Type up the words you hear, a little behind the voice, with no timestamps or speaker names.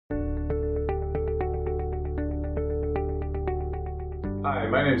Hi,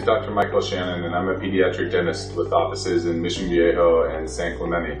 my name is Dr. Michael Shannon, and I'm a pediatric dentist with offices in Mission Viejo and San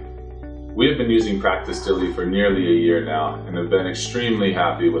Clemente. We have been using PracticeDilly for nearly a year now and have been extremely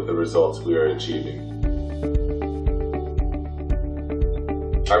happy with the results we are achieving.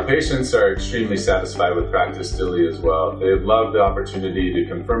 Our patients are extremely satisfied with PracticeDilly as well. They have loved the opportunity to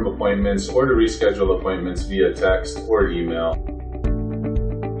confirm appointments or to reschedule appointments via text or email.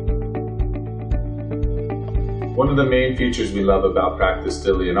 One of the main features we love about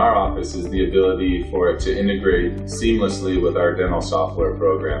PracticeDilly in our office is the ability for it to integrate seamlessly with our dental software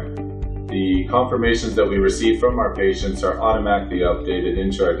program. The confirmations that we receive from our patients are automatically updated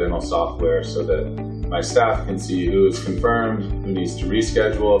into our dental software so that my staff can see who is confirmed, who needs to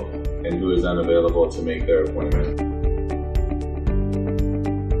reschedule, and who is unavailable to make their appointment.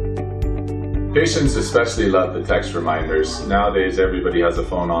 Patients especially love the text reminders. Nowadays, everybody has a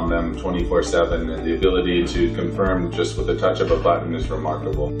phone on them 24/7, and the ability to confirm just with the touch of a button is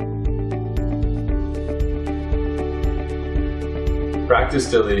remarkable.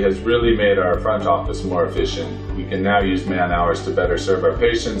 PracticeDilly has really made our front office more efficient. We can now use man hours to better serve our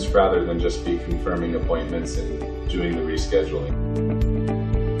patients rather than just be confirming appointments and doing the rescheduling.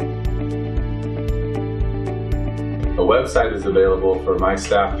 A website is available for my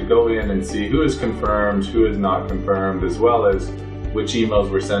staff to go in and see who is confirmed, who is not confirmed, as well as which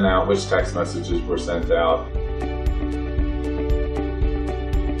emails were sent out, which text messages were sent out.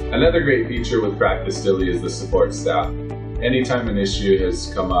 Another great feature with PracticeDilly is the support staff. Anytime an issue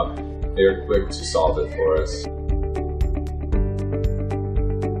has come up, they're quick to solve it for us.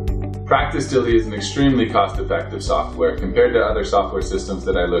 PracticeDilly is an extremely cost-effective software. Compared to other software systems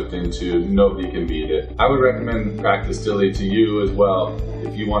that I looked into, nobody can beat it. I would recommend PracticeDilly to you as well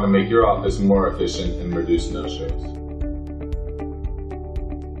if you want to make your office more efficient and reduce no-shows.